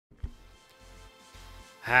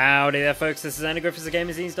Howdy there folks, this is Andy Griffiths of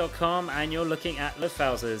GamersZines.com and you're looking at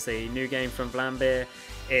Luftrausers, the new game from Vlambeer.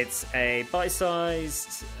 It's a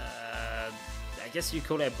bite-sized, I guess you'd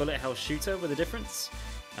call it a bullet hell shooter with a difference.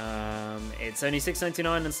 It's only $6.99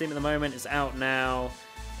 on Steam at the moment, it's out now.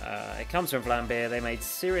 It comes from Vlambeer. They made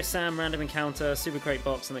Serious Sam, Random Encounter, Super Crate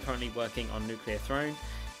Box, and they're currently working on Nuclear Throne.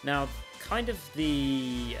 Now, kind of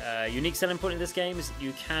the unique selling point of this game is that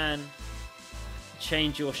you can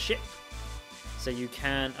change your ship. So you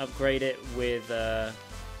can upgrade it with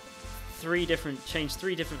change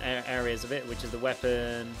three different areas of it, which is the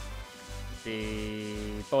weapon, the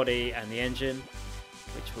body, and the engine,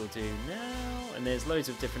 which we'll do now. And there's loads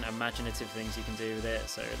of different imaginative things you can do with it.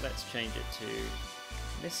 So let's change it to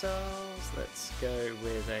missiles. Let's go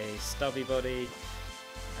with a stubby body,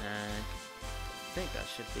 and I think that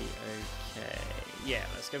should be okay. Yeah,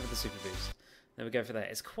 let's go with the super boost. There we go for that.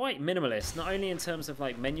 It's quite minimalist, not only in terms of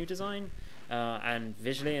like menu design and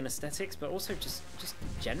visually and aesthetics, but also just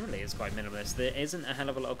generally it's quite minimalist. There isn't a hell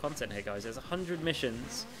of a lot of content here, guys. There's 100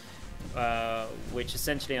 missions, which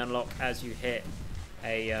essentially unlock as you hit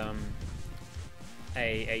a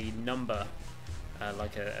number,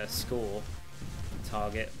 like a score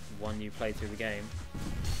target when you play through the game.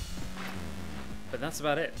 But that's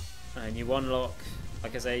about it. And you unlock,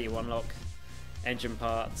 like I say, you unlock engine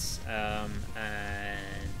parts and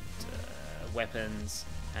weapons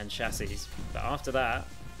and chassis, but after that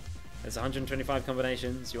there's 125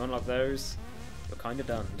 combinations. You unlock those, you're kind of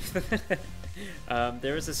done.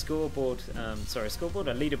 There is a scoreboard, a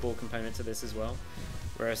leaderboard component to this as well,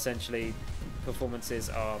 where essentially performances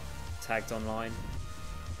are tagged online,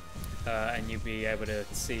 and you'll be able to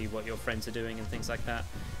see what your friends are doing and things like that.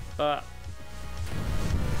 But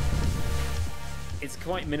it's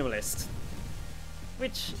quite minimalist,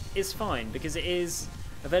 which is fine because it is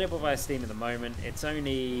available via Steam at the moment. It's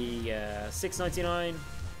only $6.99,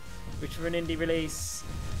 which for an indie release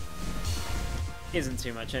isn't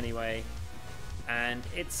too much anyway, and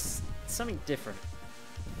it's something different,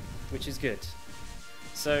 which is good.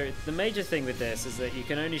 So the major thing with this is that you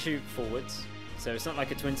can only shoot forwards, so it's not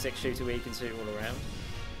like a twin stick shooter where you can shoot all around.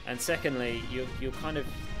 And secondly, you're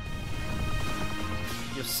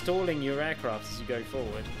stalling your aircraft as you go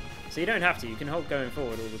forward. So you don't have to, you can hold going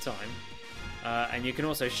forward all the time. And you can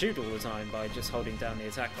also shoot all the time by just holding down the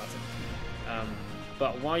attack button.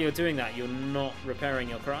 But while you're doing that, you're not repairing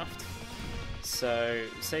your craft. So,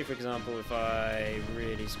 say for example, if I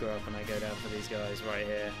really screw up and I go down for these guys right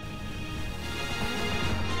here.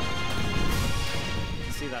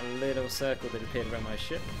 See that little circle that appeared around my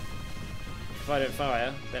ship? If I don't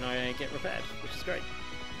fire, then I get repaired, which is great.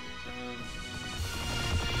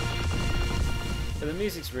 But the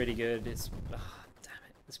music's really good. It's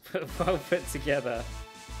it's well put together,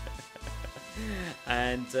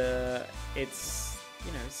 and it's,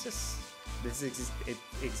 you know, it's just, this is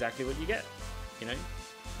exactly what you get. You know,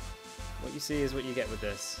 what you see is what you get with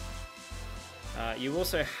this. You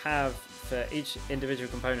also have, for each individual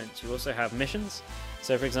component, you also have missions.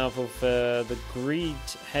 So for example, for the greed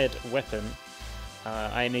head weapon,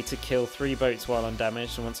 I need to kill 3 boats while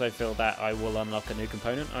undamaged, and once I fill that, I will unlock a new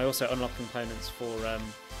component. I also unlock components for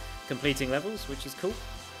completing levels, which is cool.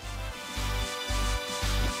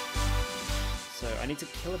 So I need to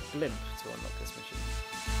kill a blimp to unlock this mission.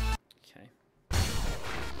 Okay.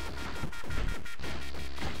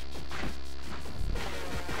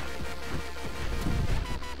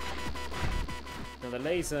 Now the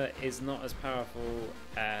laser is not as powerful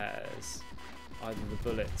as either the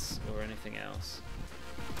bullets or anything else.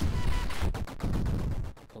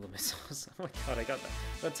 Pull the missiles. Oh my god, I got that.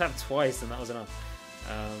 I got tapped twice and that was enough.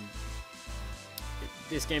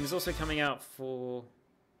 This game is also coming out for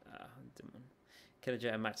Killer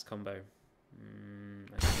Jet and Max combo.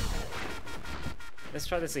 Let's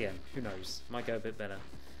try this again. Who knows? Might go a bit better.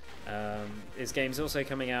 This game's also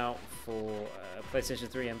coming out for PlayStation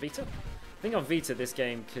 3 and Vita. I think on Vita this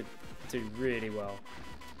game could do really well.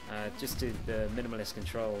 Just do the minimalist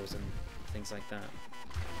controls and things like that.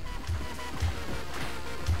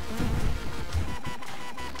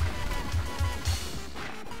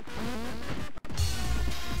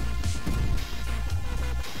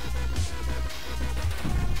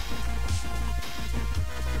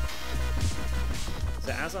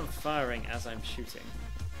 So as I'm firing, as I'm shooting,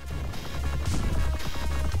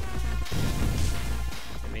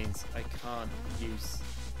 it means I can't use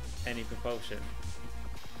any propulsion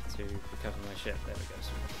to recover my ship. There we go.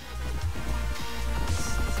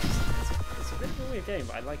 It's a bit of a weird game,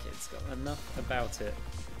 but I like it. It's got enough about it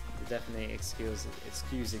to definitely excuse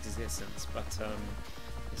its existence, but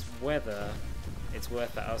it's whether it's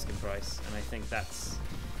worth that asking price, and I think that's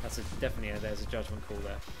That's definitely there's a judgment call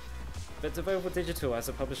there. But Devolver Digital, as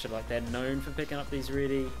a publisher, like they're known for picking up these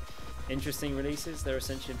really interesting releases. They're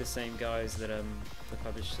essentially the same guys that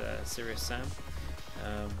publish Serious Sam.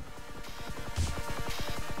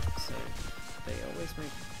 So they always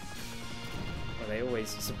make, well, they always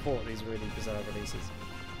support these really bizarre releases.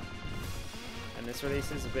 And this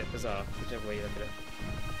release is a bit bizarre, whichever way you look at it.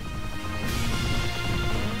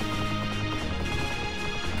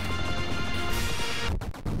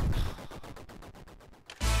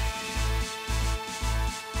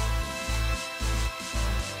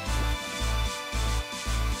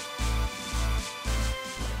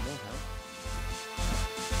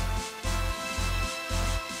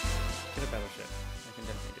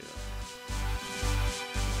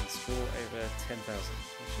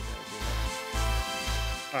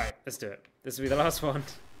 Alright, let's do it. This will be the last one.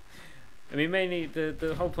 I mean, mainly,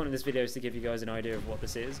 the whole point of this video is to give you guys an idea of what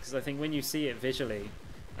this is, because I think when you see it visually,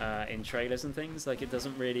 in trailers and things, like, it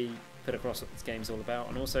doesn't really put across what this game's all about.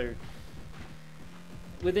 And also,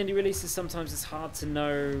 with indie releases, sometimes it's hard to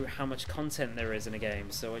know how much content there is in a game,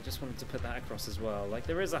 so I just wanted to put that across as well. Like,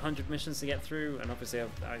 there is 100 missions to get through, and obviously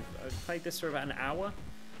I've played this for about an hour,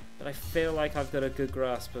 but I feel like I've got a good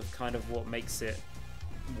grasp of kind of what makes it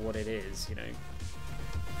what it is, you know?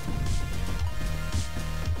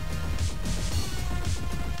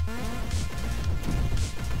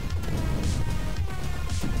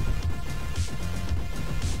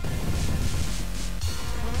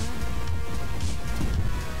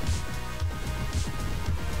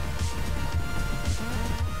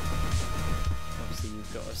 Obviously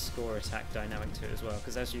you've got a score attack dynamic to it as well,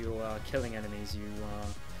 because as you are killing enemies you are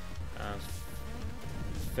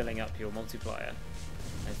filling up your multiplier.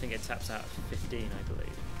 I think it taps out at 15, I believe.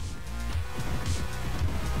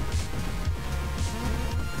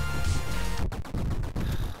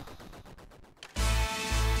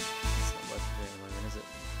 It's not working at the moment, is it?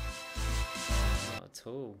 Not at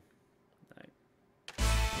all. No.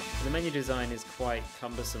 The menu design is quite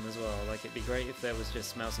cumbersome as well. Like, it'd be great if there was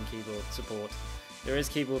just mouse and keyboard support. There is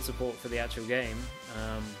keyboard support for the actual game,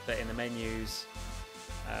 but in the menus,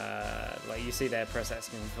 like you see there, press X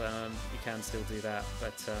to confirm, you can still do that,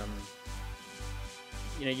 but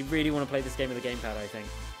you know, you really want to play this game with a gamepad, I think.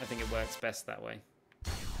 I think it works best that way.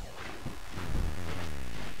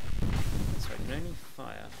 That's right, you can only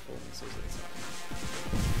fire 4 missiles at a time.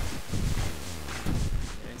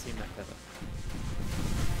 You don't seem that clever.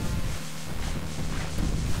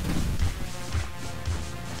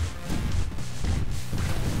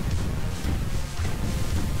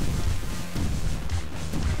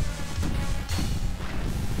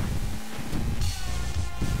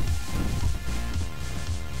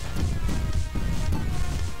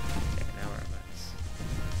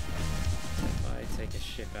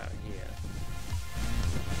 Out here.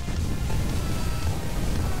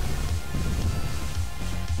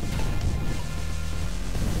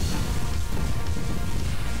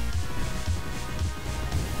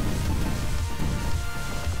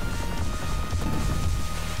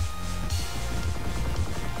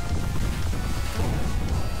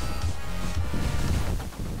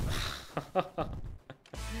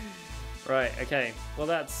 Right, okay. Well,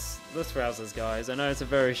 that's Luftrausers, guys. I know it's a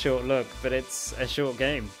very short look, but it's a short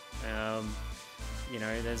game. You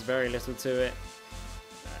know, there's very little to it.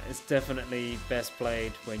 It's definitely best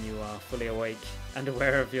played when you are fully awake and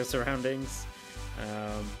aware of your surroundings.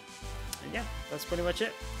 And yeah, that's pretty much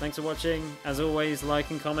it. Thanks for watching. As always,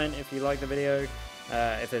 like and comment if you like the video.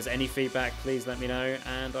 If there's any feedback, please let me know,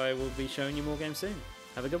 and I will be showing you more games soon.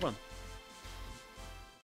 Have a good one.